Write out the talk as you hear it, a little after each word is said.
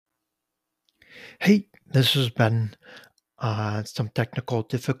Hey, this has been some technical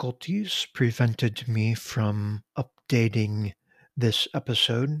difficulties prevented me from updating this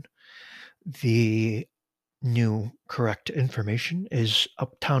episode. The new correct information is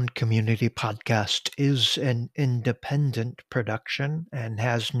Uptown Community Podcast is an independent production and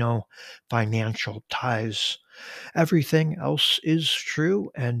has no financial ties. Everything else is true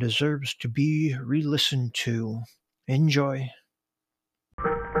and deserves to be re-listened to. Enjoy.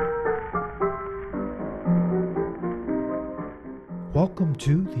 Welcome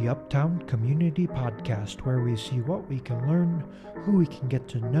to the Uptown Community Podcast, where we see what we can learn, who we can get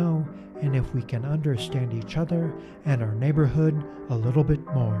to know, and if we can understand each other and our neighborhood a little bit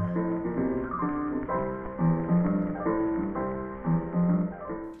more.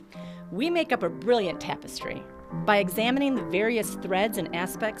 We make up a brilliant tapestry. By examining the various threads and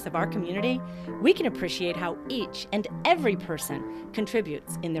aspects of our community, we can appreciate how each and every person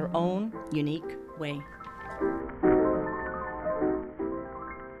contributes in their own unique way.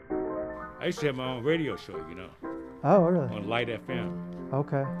 I used to have my own radio show, Oh, really? on Light FM.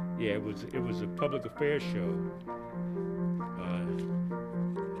 Okay. Yeah, it was a public affairs show,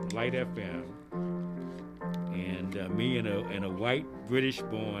 Light FM, and me and a white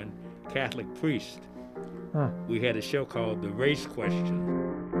British-born Catholic priest. Huh. We had a show called The Race Question.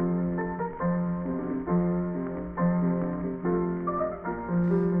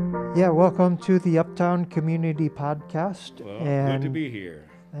 Yeah, welcome to the Uptown Community Podcast. Well, and good to be here.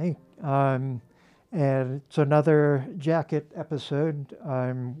 Hey, and it's another jacket episode.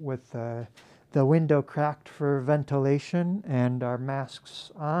 I'm with the window cracked for ventilation and our masks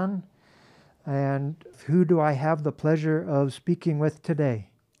on. And who do I have the pleasure of speaking with today?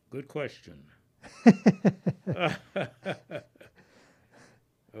 Good question.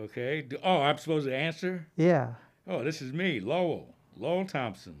 Okay. I'm supposed to answer? Yeah. Oh, this is me, Lowell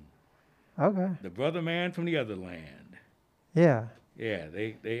Thompson, Okay. the brother man from the other land. Yeah. Yeah,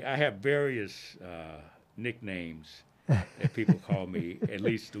 I have various nicknames that people call me, at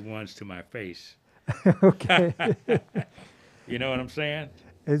least the ones to my face. Okay. You know what I'm saying?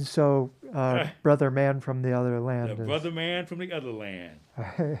 And so, brother man from the other land. The brother man from the other land,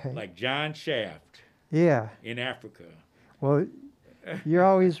 like John Shaft Yeah. in Africa. Well, you're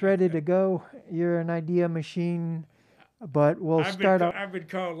always ready to go. You're an idea machine, but we'll start out. I've been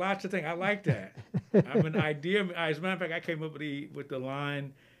called lots of things. I like that. I'm an idea. As a matter of fact, I came up with the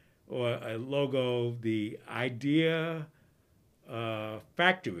line or a logo, the Idea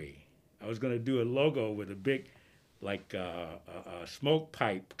Factory. I was going to do a logo with a big, like a smoke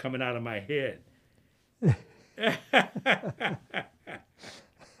pipe coming out of my head.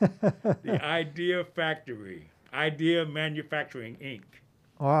 The Idea Factory, Idea Manufacturing Inc.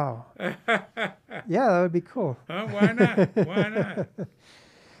 Wow. Yeah, that would be cool. Huh? Why not? Why not?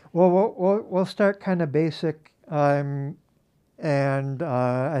 Well, we'll start kind of basic, and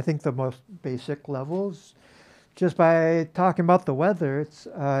I think the most basic levels, just by talking about the weather.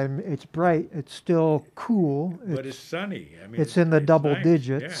 It's bright. It's still cool. But it's sunny. I mean, it's in the double nice.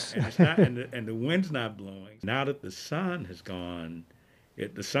 digits. Yeah, and it's not, and the wind's not blowing. Now that the sun has gone,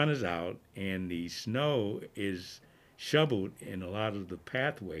 the sun is out, and the snow is shoveled in a lot of the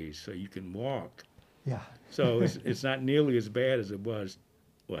pathways, so you can walk. Yeah. So it's not nearly as bad as it was,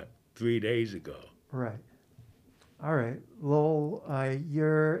 3 days ago. Right. All right. Lowell,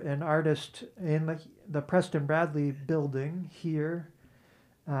 you're an artist in the Preston Bradley building here,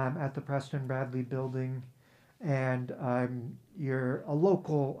 at the Preston Bradley building, and you're a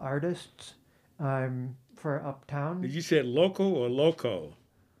local artist for Uptown. Did you say local or loco?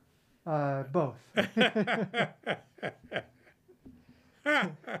 Both.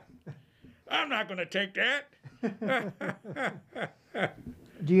 I'm not going to take that.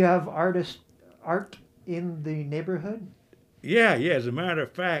 Do you have art in the neighborhood? Yeah. As a matter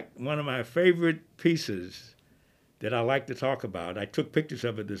of fact, one of my favorite pieces that I like to talk about, I took pictures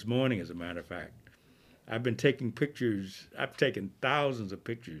of it this morning, as a matter of fact. I've been taking pictures. I've taken thousands of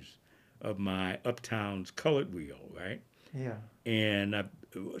pictures of my Uptown's colored wheel, right? Yeah. And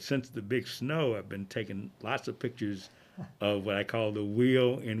since the big snow, I've been taking lots of pictures of what I call the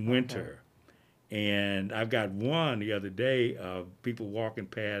wheel in winter. And I've got one the other day of people walking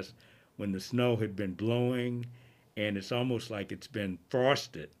past when the snow had been blowing, and it's almost like it's been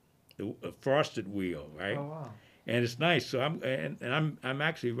frosted, a frosted wheel, right? Oh, wow. And it's nice. So I'm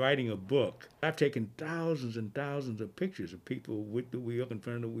actually writing a book. I've taken thousands and thousands of pictures of people with the wheel, in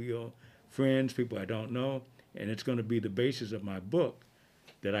front of the wheel, friends, people I don't know, and it's going to be the basis of my book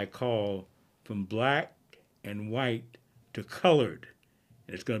that I call From Black and White to Colored.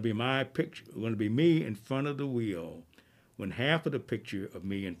 And it's going to be my picture. It's going to be me in front of the wheel, when half of the picture of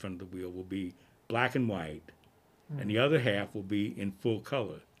me in front of the wheel will be black and white, and the other half will be in full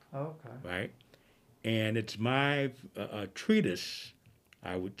color. Okay. Right? And it's my treatise,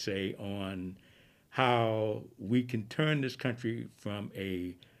 I would say, on how we can turn this country from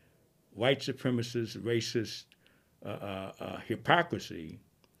a white supremacist, racist hypocrisy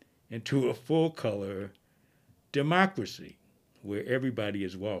into a full color democracy where everybody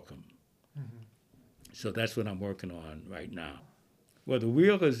is welcome. Mm-hmm. So that's what I'm working on right now. Well, the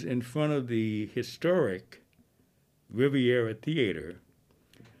wheel is in front of the historic Riviera Theater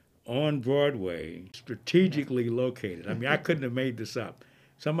on Broadway, strategically located. I mean, I couldn't have made this up.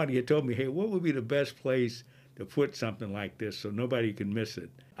 Somebody had told me, hey, what would be the best place to put something like this so nobody can miss it?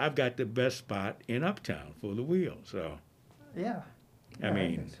 I've got the best spot in Uptown for the wheel. So, Yeah. I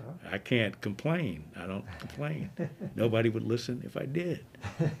mean, I can't complain. I don't complain. Nobody would listen if I did.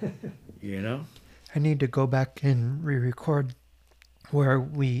 You know? I need to go back and re-record where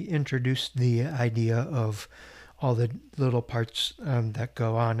we introduced the idea of all the little parts that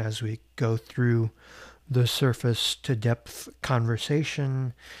go on as we go through the surface to depth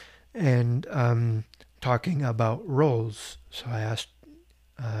conversation and talking about roles. So I asked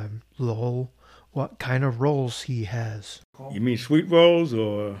Lowell what kind of roles he has. You mean sweet roles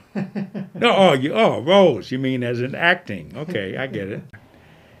or? No, roles. You mean as in acting. Okay, I get it.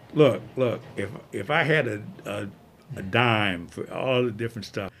 Look, if I had a dime for all the different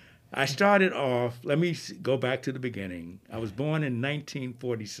stuff, I started off, let me go back to the beginning. I was born in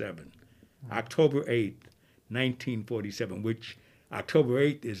 1947, October 8th, 1947, which October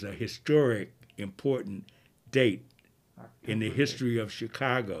 8th is a historic, important date in the history of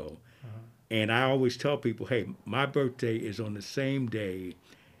Chicago. And I always tell people, hey, my birthday is on the same day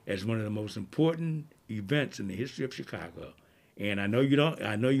as one of the most important events in the history of Chicago. And I know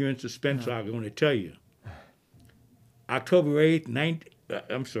you're in suspense, so I'm going to tell you. October 8th,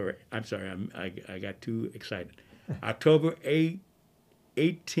 I'm sorry, I got too excited. October 8th,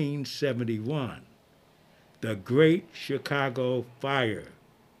 1871, the Great Chicago Fire.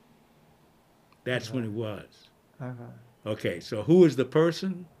 That's when it was. Okay, so who is the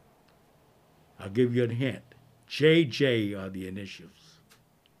person? I'll give you a hint. JJ are the initials.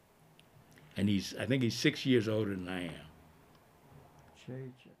 And I think he's 6 years older than I am.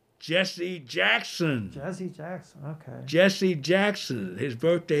 Jesse Jackson. Jesse Jackson, okay. Jesse Jackson. His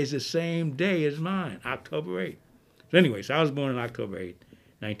birthday is the same day as mine, October 8th. So anyways, I was born on October 8th,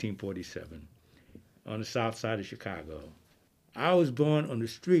 1947, on the south side of Chicago. I was born on the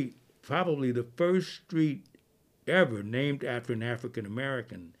street, probably the first street ever named after an African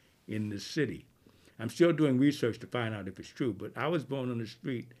American in the city. I'm still doing research to find out if it's true, but I was born on a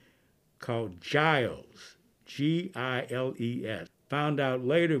street called Giles, Giles. Found out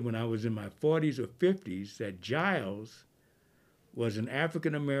later when I was in my 40s or 50s that Giles was an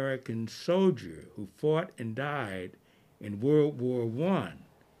African American soldier who fought and died in World War I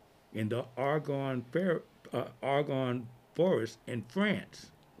in the Argonne Forest in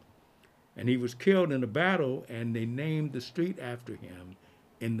France. And he was killed in a battle, and they named the street after him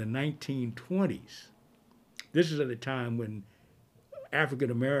in the 1920s. This is at a time when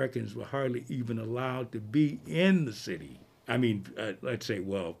African Americans were hardly even allowed to be in the city. I mean, let's say,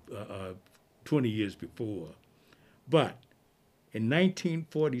 20 years before. But in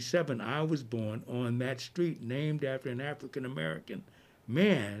 1947, I was born on that street named after an African American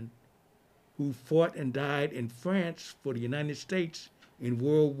man who fought and died in France for the United States in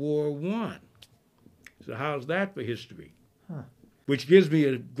World War I. So how's that for history? Huh. Which gives me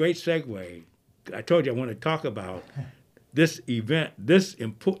a great segue. I told you I want to talk about this event,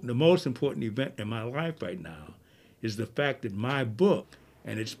 the most important event in my life right now is the fact that my book,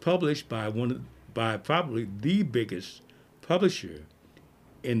 and it's published by probably the biggest publisher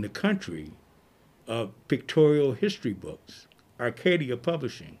in the country of pictorial history books, Arcadia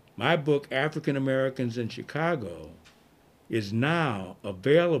Publishing. My book, African Americans in Chicago, is now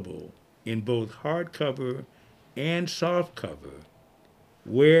available in both hardcover and softcover,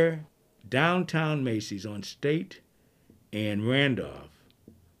 where downtown Macy's on State and Randolph.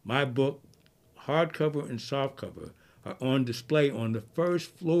 My book, hardcover and softcover, are on display on the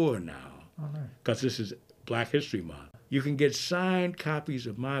first floor now, because this is Black History Month. You can get signed copies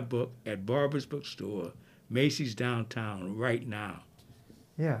of my book at Barber's Bookstore, Macy's downtown, right now.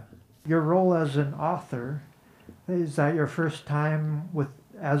 Yeah. Your role as an author, is that your first time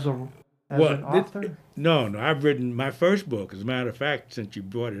as an author? No, I've written my first book. As a matter of fact, since you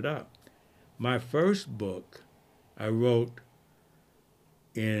brought it up, my first book I wrote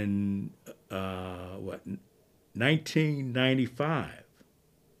in 1995,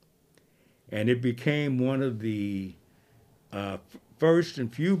 and it became one of the first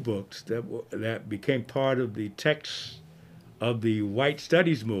and few books that became part of the text of the white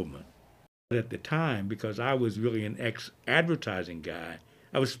studies movement at the time, because I was really an ex-advertising guy.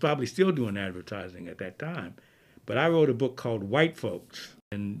 I was probably still doing advertising at that time. But I wrote a book called White Folks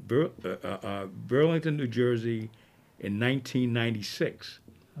in Burlington, New Jersey in 1996.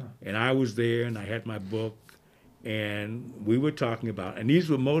 And I was there and I had my book and we were talking about, and these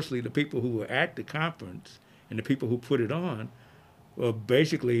were mostly the people who were at the conference and the people who put it on were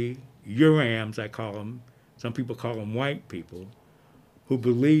basically Urams, I call them. Some people call them white people, who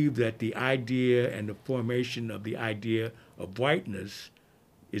believe that the idea and the formation of the idea of whiteness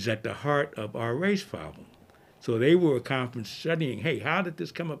is at the heart of our race problem. So they were a conference studying, hey, how did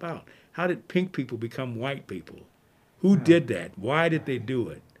this come about? How did pink people become white people? Who did that? Why did they do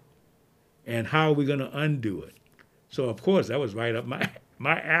it? And how are we going to undo it? So, of course, that was right up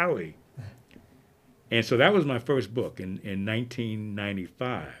my alley. And so that was my first book in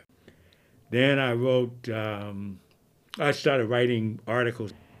 1995. Then I wrote, I started writing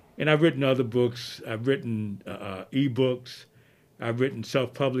articles. And I've written other books. I've written e-books. I've written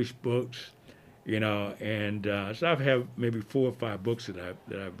self-published books. And so I have maybe 4 or 5 books that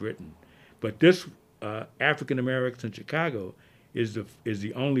I've written. But this African Americans in Chicago is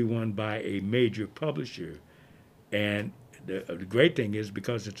the only one by a major publisher. And the great thing is,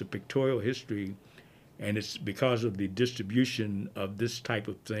 because it's a pictorial history, and it's because of the distribution of this type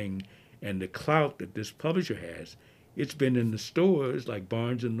of thing and the clout that this publisher has, it's been in the stores like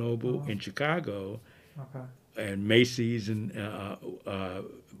Barnes and Noble in Chicago, and Macy's and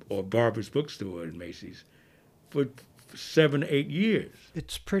or Barbara's Bookstore and Macy's for 7, 8 years.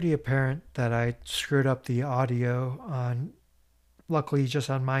 It's pretty apparent that I screwed up the audio on, luckily just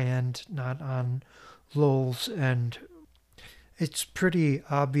on my end, not on Lowell's end. It's pretty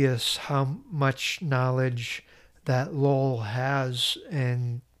obvious how much knowledge that Lowell has,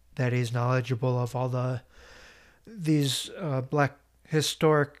 and that he's knowledgeable of all these black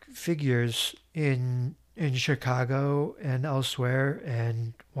historic figures in Chicago and elsewhere,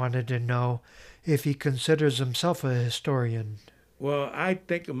 and wanted to know if he considers himself a historian. Well, I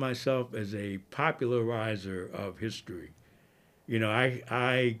think of myself as a popularizer of history.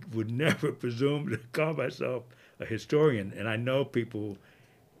 I would never presume to call myself a historian. And I know people,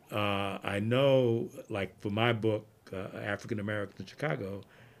 like for my book, African Americans in Chicago,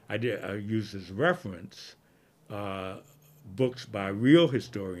 I used as reference books by real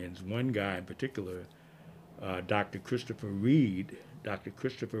historians. One guy in particular, Dr. Christopher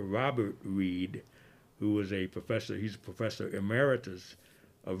Robert Reed, who was a professor. He's a professor emeritus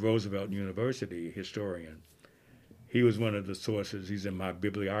of Roosevelt University, historian. He was one of the sources. He's in my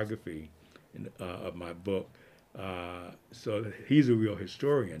bibliography of my book. So he's a real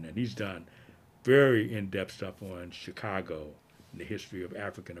historian, and he's done very in-depth stuff on Chicago and the history of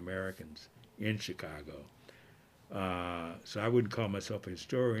African Americans in Chicago. So I wouldn't call myself a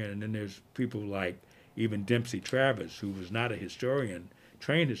historian. And then there's people like even Dempsey Travis, who was not a historian,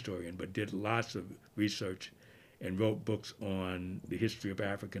 trained historian, but did lots of research and wrote books on the history of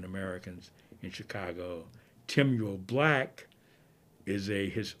African Americans in Chicago. Timuel Black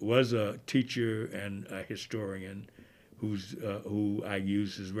was a teacher and a historian who I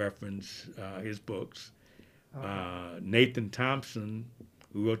use as reference, his books. Nathan Thompson,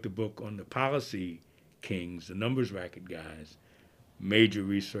 who wrote the book on the policy kings, the numbers racket guys, major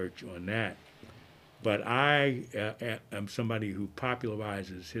research on that. But I am somebody who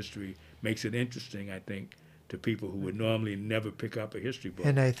popularizes history, makes it interesting, I think, to people who would normally never pick up a history book.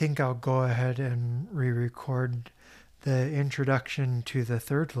 And I think I'll go ahead and re-record the introduction to the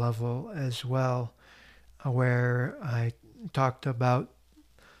third level as well, where I talked about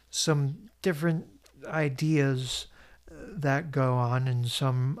some different ideas that go on and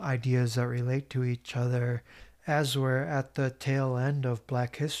some ideas that relate to each other. As we're at the tail end of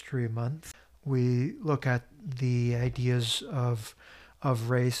Black History Month, we look at the ideas of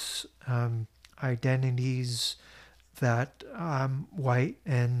race, identities, that I'm white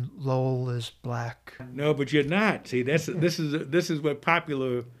and Lowell is black. No, but you're not. See, this is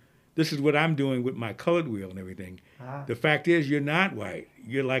what I'm doing with my colored wheel and everything. The fact is, you're not white.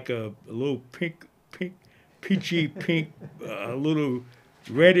 You're like a little peachy pink, a little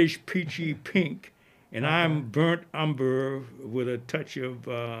reddish peachy pink, and I'm burnt umber with a touch of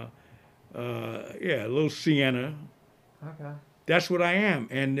a little sienna. Okay. That's what I am,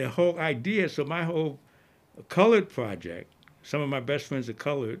 and the whole idea. So my whole colored project, some of my best friends are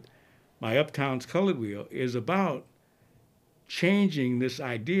colored, my Uptown's Colored Wheel, is about changing this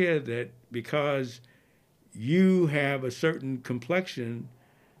idea that because you have a certain complexion,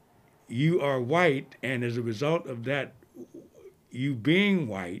 you are white, and as a result of that, you being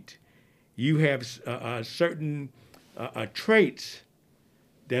white, you have certain traits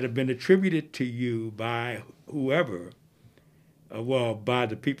that have been attributed to you by whoever, by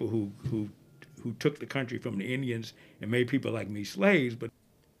the people who took the country from the Indians and made people like me slaves. But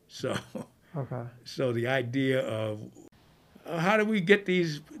so, Okay. so the idea of how do we get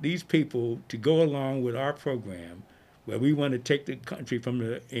these people to go along with our program, where we want to take the country from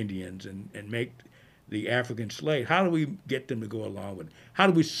the Indians and make the African slave? How do we get them to go along with it? How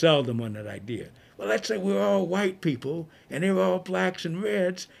do we sell them on that idea? Well, let's say we're all white people and they're all blacks and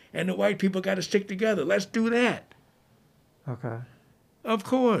reds, and the white people got to stick together. Let's do that. Okay. Of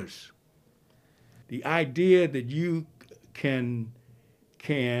course. The idea that you can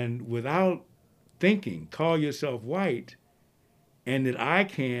without thinking call yourself white, and that I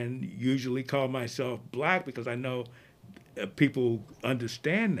can usually call myself black because I know people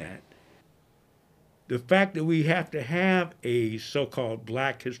understand that. The fact that we have to have a so-called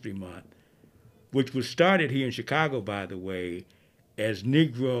Black History Month, which was started here in Chicago, by the way, as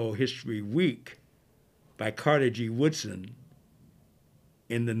Negro History Week by Carter G. Woodson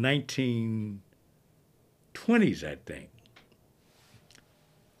in the 1920s, I think.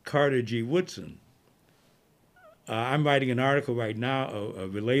 Carter G. Woodson. I'm writing an article right now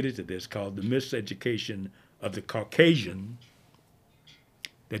related to this called The Miseducation of the Caucasian,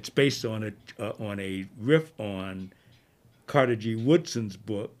 that's based on a riff on Carter G. Woodson's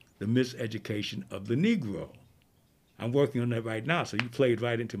book, The Miseducation of the Negro. I'm working on that right now, so you played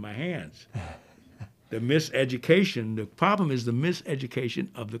right into my hands. The miseducation, the problem is the miseducation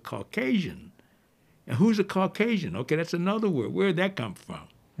of the Caucasian. And who's a Caucasian? Okay, that's another word. Where did that come from?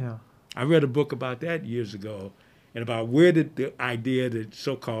 Yeah. I read a book about that years ago, and about where did the idea that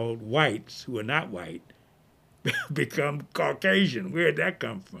so-called whites who are not white become Caucasian. Where did that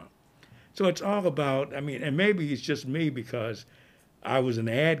come from? So it's all about, and maybe it's just me because I was an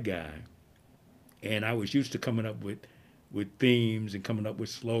ad guy, and I was used to coming up with themes and coming up with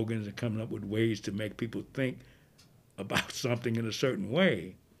slogans and coming up with ways to make people think about something in a certain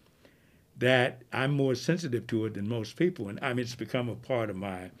way, that I'm more sensitive to it than most people. And it's become a part of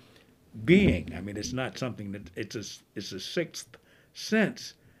my being. It's not something that, it's a sixth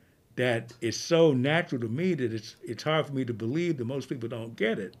sense that is so natural to me that it's hard for me to believe that most people don't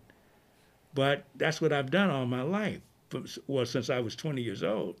get it. But that's what I've done all my life, since I was 20 years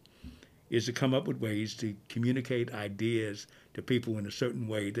old, is to come up with ways to communicate ideas to people in a certain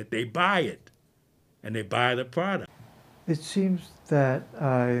way that they buy it, and they buy the product. It seems that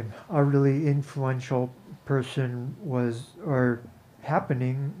a really influential person was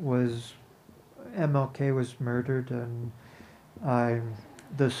MLK was murdered, and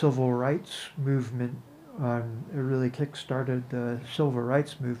the civil rights movement, it really kick-started the civil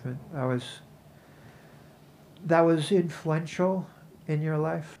rights movement. That was influential in your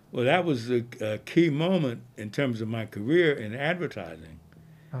life? Well, that was a key moment in terms of my career in advertising.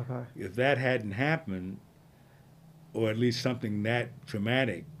 Okay. If that hadn't happened, or at least something that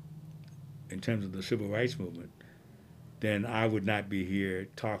traumatic in terms of the civil rights movement, then I would not be here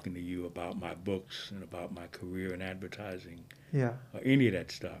talking to you about my books and about my career in advertising, Yeah. or any of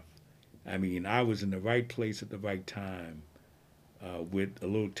that stuff. I was in the right place at the right time with a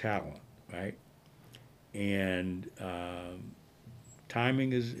little talent, right? And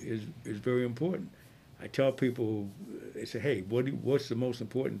timing is very important. I tell people, they say, hey, what's the most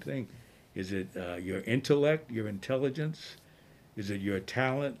important thing? Is it your intellect, your intelligence? Is it your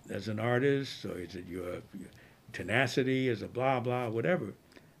talent as an artist? Or is it your tenacity as a blah, blah, whatever?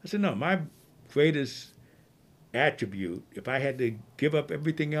 I said, no, my greatest attribute, if I had to give up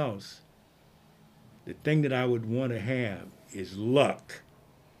everything else, the thing that I would want to have is luck.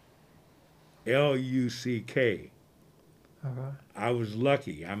 Luck. Okay. I was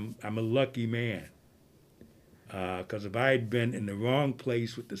lucky. I'm a lucky man. Because if I had been in the wrong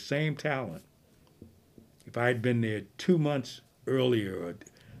place with the same talent, if I had been there 2 months earlier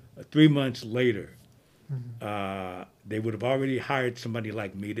or 3 months later, they would have already hired somebody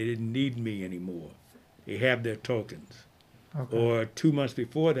like me. They didn't need me anymore. They have their tokens. Okay. Or 2 months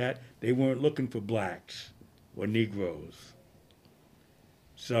before that, they weren't looking for blacks or Negroes.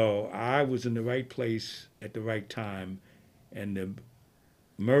 So I was in the right place at the right time, and the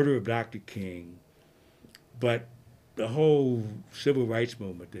murder of Dr. King, but the whole civil rights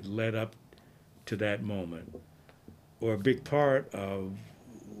movement that led up to that moment were a big part of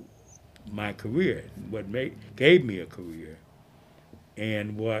my career, what gave me a career,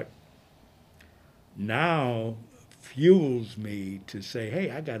 and what now fuels me to say,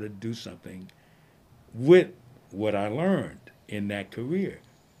 hey, I got to do something with what I learned in that career.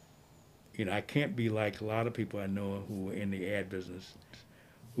 You know, I can't be like a lot of people I know who are in the ad business,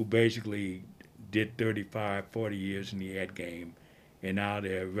 who basically did 35, 40 years in the ad game, and now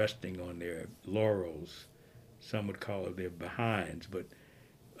they're resting on their laurels. Some would call it their behinds, but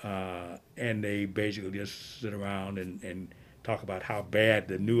and they basically just sit around and talk about how bad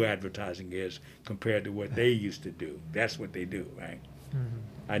the new advertising is compared to what they used to do. That's what they do, right?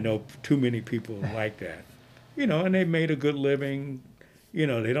 I know too many people like that, you know, and they made a good living. You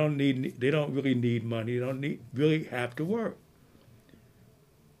know, they don't really need money. They don't really have to work.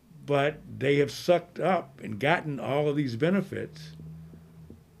 But they have sucked up and gotten all of these benefits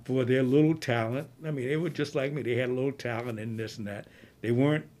for their little talent. I mean, they were just like me. They had a little talent in this and that. They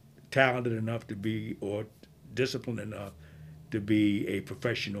weren't talented enough to be, or disciplined enough to be a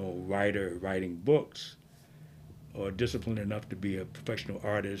professional writer writing books, or disciplined enough to be a professional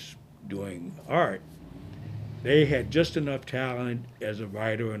artist doing art. They had just enough talent as a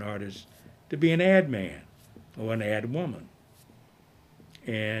writer or an artist to be an ad man or an ad woman.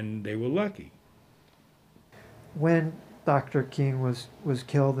 And they were lucky. When Dr. King was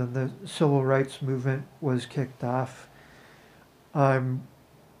killed and the civil rights movement was kicked off,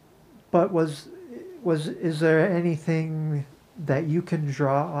 but is there anything that you can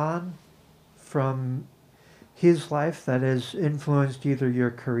draw on from his life that has influenced either your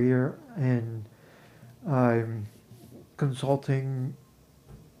career in consulting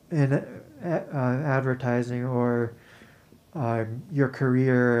in advertising, or your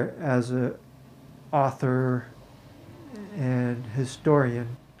career as a author and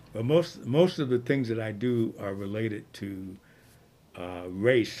historian? Well, most of the things that I do are related to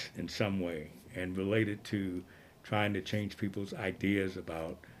race in some way, and related to trying to change people's ideas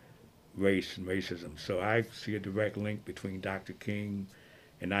about race and racism. So I see a direct link between Dr. King,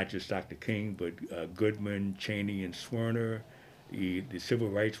 and not just Dr. King, but Goodman, Cheney, and Swerner, the civil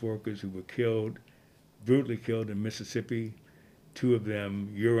rights workers who were killed, brutally killed in Mississippi. Two of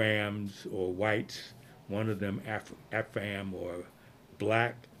them Urams, or whites, one of them Afam, or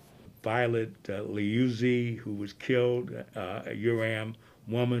black. Violet Liuzzi, who was killed, a Uram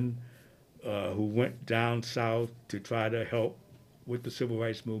woman who went down south to try to help with the civil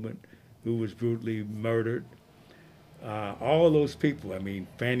rights movement, who was brutally murdered. All of those people, I mean,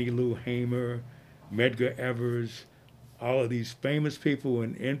 Fannie Lou Hamer, Medgar Evers, all of these famous people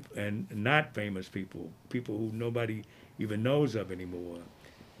and not famous people, people who nobody even knows of anymore,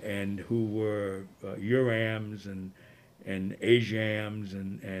 and who were Urams and Asiams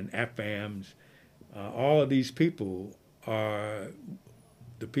and Afams. All of these people are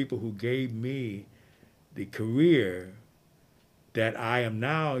the people who gave me the career that I am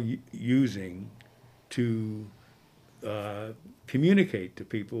now using to communicate to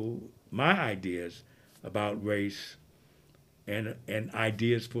people my ideas about race and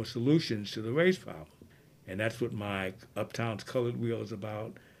ideas for solutions to the race problem. And that's what my Uptown's Colored Wheel is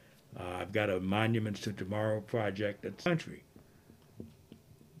about. I've got a Monuments to Tomorrow project at Country.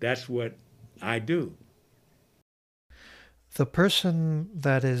 That's what I do. The person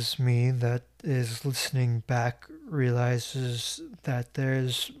that is me that is listening back realizes that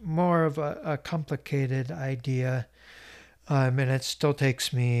there's more of a complicated idea, and it still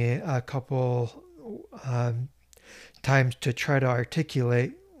takes me a couple times to try to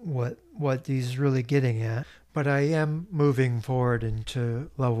articulate what he's really getting at. But I am moving forward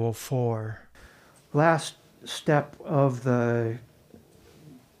into level 4. Last step of the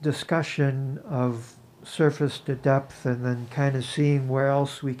discussion of surface to depth, and then kind of seeing where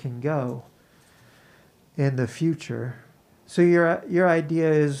else we can go in the future. So your idea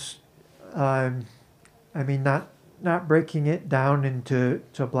is, I mean, not breaking it down into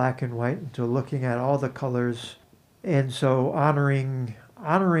black and white, into looking at all the colors, and so honoring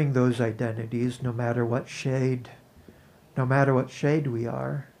those identities, no matter what shade we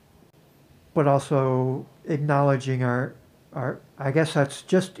are, but also acknowledging our I guess that's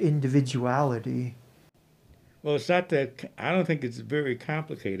just individuality. Well, it's not that, I don't think it's very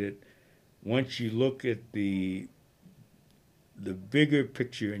complicated once you look at the bigger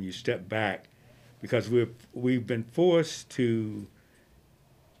picture and you step back, because we've been forced to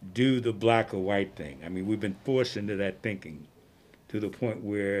do the black or white thing. I mean, we've been forced into that thinking to the point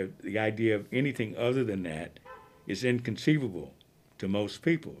where the idea of anything other than that is inconceivable to most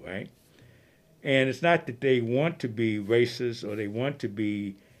people, right? And it's not that they want to be racist or they want to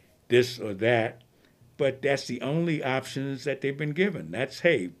be this or that, but that's the only options that they've been given. That's,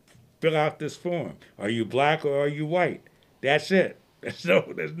 hey, fill out this form. Are you black or are you white? That's it. There's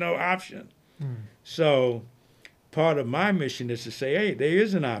no option. So part of my mission is to say, hey, there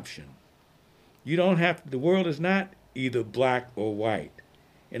is an option. You don't have to, the world is not either black or white.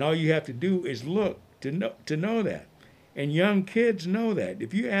 And all you have to do is look to know that. And young kids know that.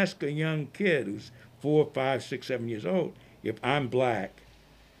 If you ask a young kid who's 4, 5, 6, 7 years old, if I'm black,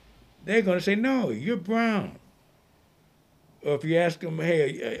 they're going to say, no, you're brown. Or if you ask them,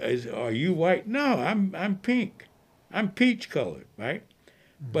 hey, are you white? No, I'm pink. I'm peach colored, right?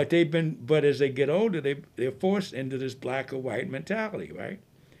 But as they get older, they're forced into this black or white mentality, right?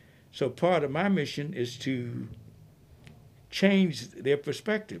 So part of my mission is to change their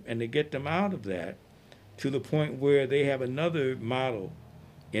perspective and to get them out of that to the point where they have another model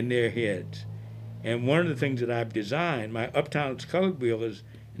in their heads. And one of the things that I've designed, my Uptown's Colored Wheel is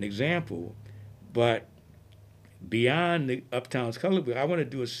an example, but beyond the Uptown's Colored Wheel, I want to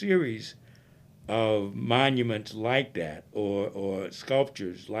do a series of monuments like that or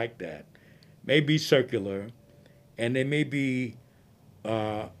sculptures like that. Maybe circular, and they may be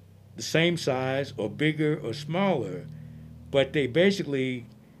the same size or bigger or smaller, but they basically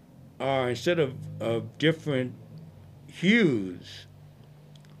are, instead of different hues,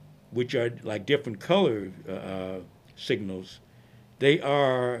 which are like different color signals, they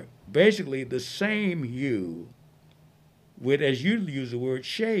are basically the same hue with, as you use the word,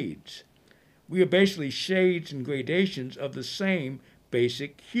 shades. We are basically shades and gradations of the same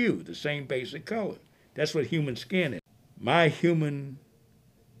basic hue, the same basic color. That's what human skin is. My human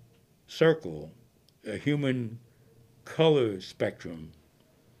circle, a human color spectrum,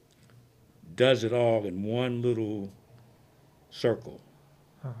 does it all in one little circle.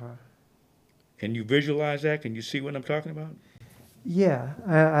 Uh-huh. Can you visualize that? Can you see what I'm talking about? Yeah,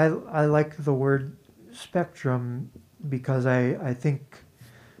 I like the word spectrum because I think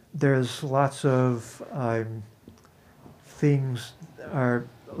there's lots of things, or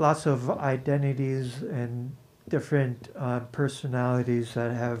lots of identities and different personalities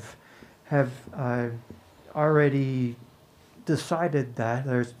that have already decided that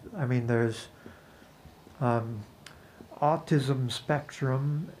there's autism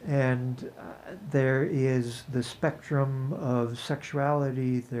spectrum, and there is the spectrum of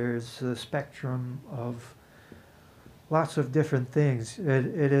sexuality, there's the spectrum of lots of different things.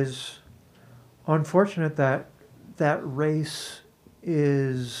 It is unfortunate that race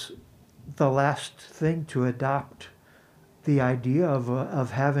is the last thing to adopt the idea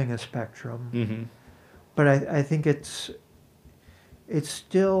of having a spectrum. Mm-hmm. But I think it's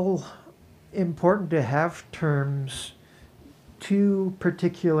still important to have terms to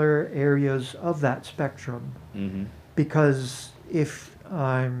particular areas of that spectrum. Mm-hmm. Because if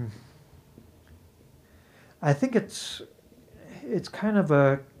I think it's kind of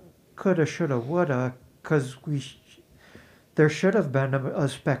a coulda, shoulda, woulda, because there should have been a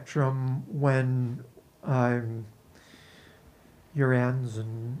spectrum when Urans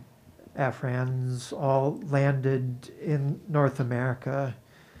and Afrans all landed in North America,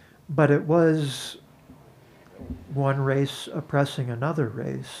 but it was one race oppressing another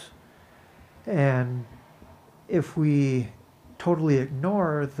race. And if we totally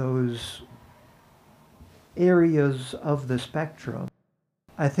ignore those areas of the spectrum,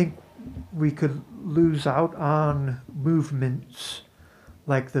 I think we could lose out on movements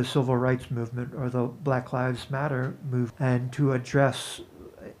like the Civil Rights Movement or the Black Lives Matter movement, and to address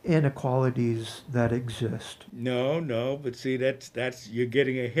inequalities that exist. No, but see, that's you're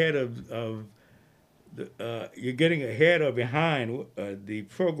getting ahead of the you're getting ahead or behind the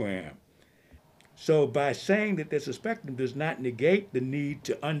program. So by saying that there's a spectrum does not negate the need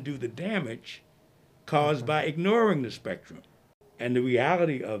to undo the damage caused by ignoring the spectrum and the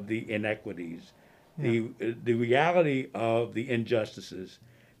reality of the inequities, the reality of the injustices,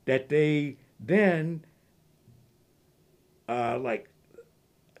 that they then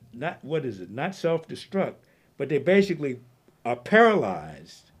not self-destruct, but they basically are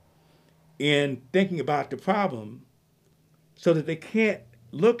paralyzed in thinking about the problem so that they can't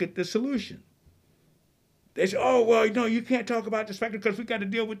look at the solution. They say, oh, well, no, you can't talk about the spectrum because we got to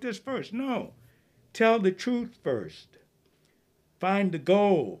deal with this first. No, tell the truth first. Find the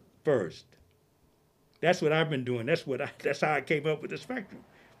goal first. That's what I've been doing. That's how I came up with the spectrum.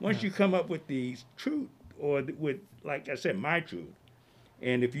 Once you come up with the truth, or with, like I said, my truth,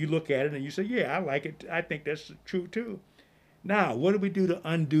 and if you look at it and you say, yeah, I like it, I think that's true too. Now, what do we do to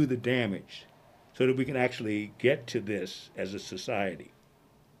undo the damage so that we can actually get to this as a society?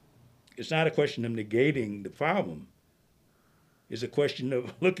 It's not a question of negating the problem. It's a question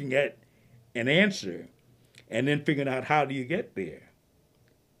of looking at an answer and then figuring out how do you get there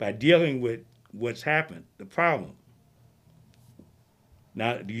by dealing with what's happened, the problem.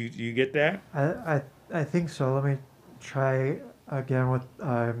 Now, do you get that? I think so. Let me try again with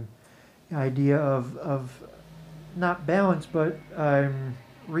the idea of not balance, but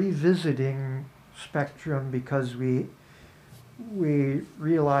revisiting spectrum because we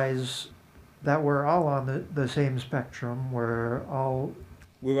realize that we're all on the same spectrum. We're all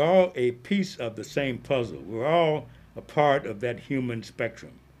a piece of the same puzzle. We're all a part of that human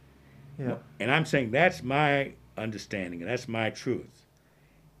spectrum. yeah. And I'm saying that's my understanding, and that's my truth.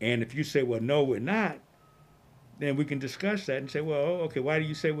 And if you say, well, no, we're not, then we can discuss that and say, well, okay, why do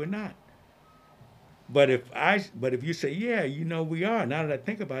you say we're not? But if you say, yeah, we are. Now that I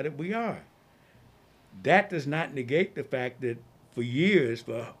think about it, we are. That does not negate the fact that for years,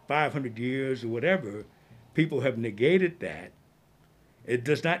 for 500 years or whatever, people have negated that. It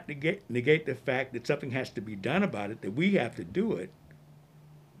does not negate the fact that something has to be done about it, that we have to do it.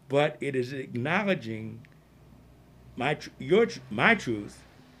 But it is acknowledging my truth,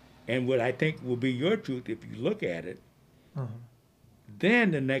 and what I think will be your truth if you look at it. Uh-huh.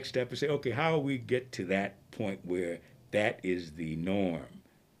 Then the next step is say, okay, how do we get to that point where that is the norm,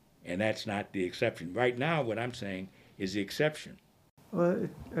 and that's not the exception? Right now, what I'm saying is the exception. Well,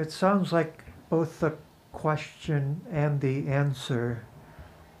 it sounds like both the question and the answer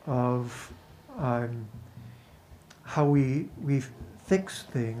of how we fix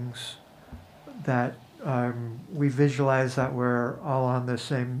things, that we visualize that we're all on the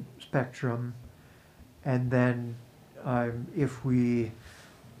same spectrum, and then if we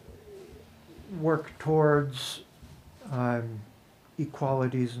work towards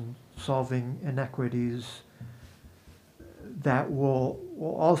equalities and solving inequities, that we'll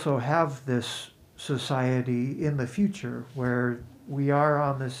also have this society in the future where we are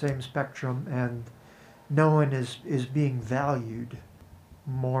on the same spectrum and no one is being valued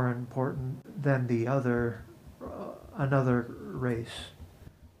more important than the other, another race.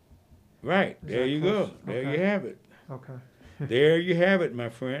 Right. Is There that you close? go. There Okay. you have it. Okay. There you have it, my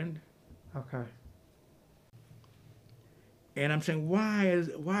friend. Okay. And I'm saying, why is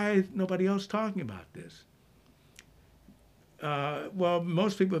nobody else talking about this? Well,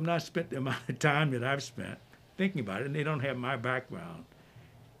 most people have not spent the amount of time that I've spent thinking about it, and they don't have my background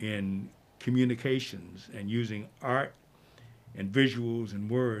in communications and using art and visuals and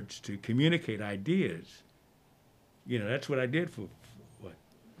words to communicate ideas. That's what I did for what?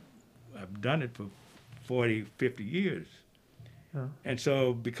 I've done it for 40, 50 years. Yeah. And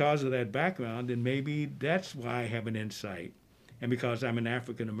so because of that background, then maybe that's why I have an insight. And because I'm an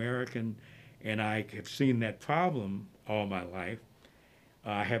African American and I have seen that problem all my life,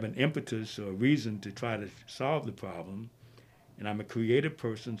 I have an impetus or a reason to try to solve the problem. And I'm a creative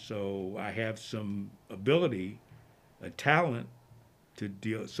person, so I have some ability, a talent to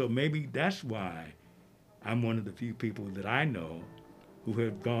deal. So maybe that's why I'm one of the few people that I know who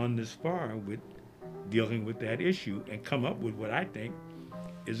have gone this far with dealing with that issue and come up with what I think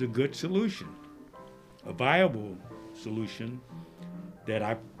is a good solution, a viable solution that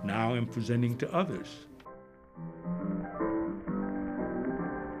I now am presenting to others.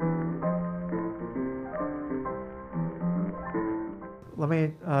 Let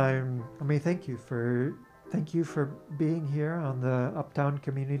me thank you for being here on the Uptown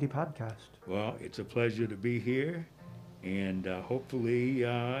Community Podcast. Well, it's a pleasure to be here, and hopefully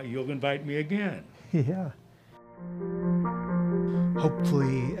you'll invite me again. Yeah.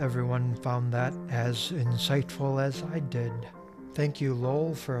 Hopefully everyone found that as insightful as I did. Thank you,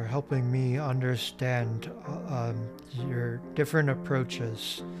 Lowell, for helping me understand your different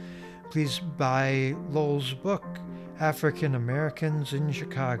approaches. Please buy Lowell's book, African Americans in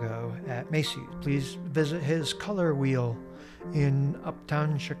Chicago, at Macy's. Please visit his Color Wheel in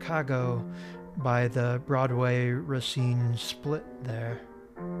Uptown Chicago by the Broadway Racine split there.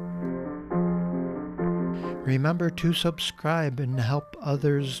 Remember to subscribe and help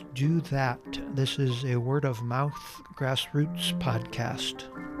others do that. This is a word of mouth grassroots podcast.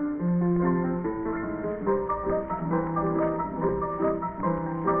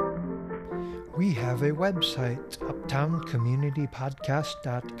 We have a website,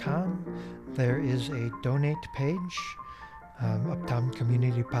 uptowncommunitypodcast.com. There is a donate page,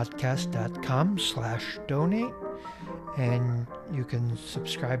 uptowncommunitypodcast.com/donate. And you can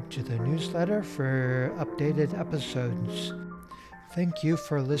subscribe to the newsletter for updated episodes. Thank you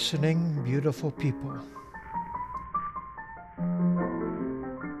for listening, beautiful people.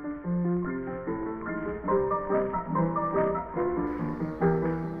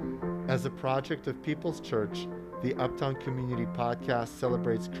 As a project of People's Church, the Uptown Community Podcast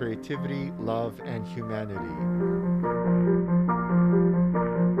celebrates creativity, love, and humanity.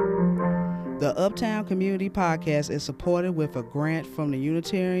 The Uptown Community Podcast is supported with a grant from the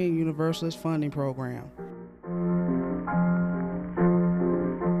Unitarian Universalist Funding Program.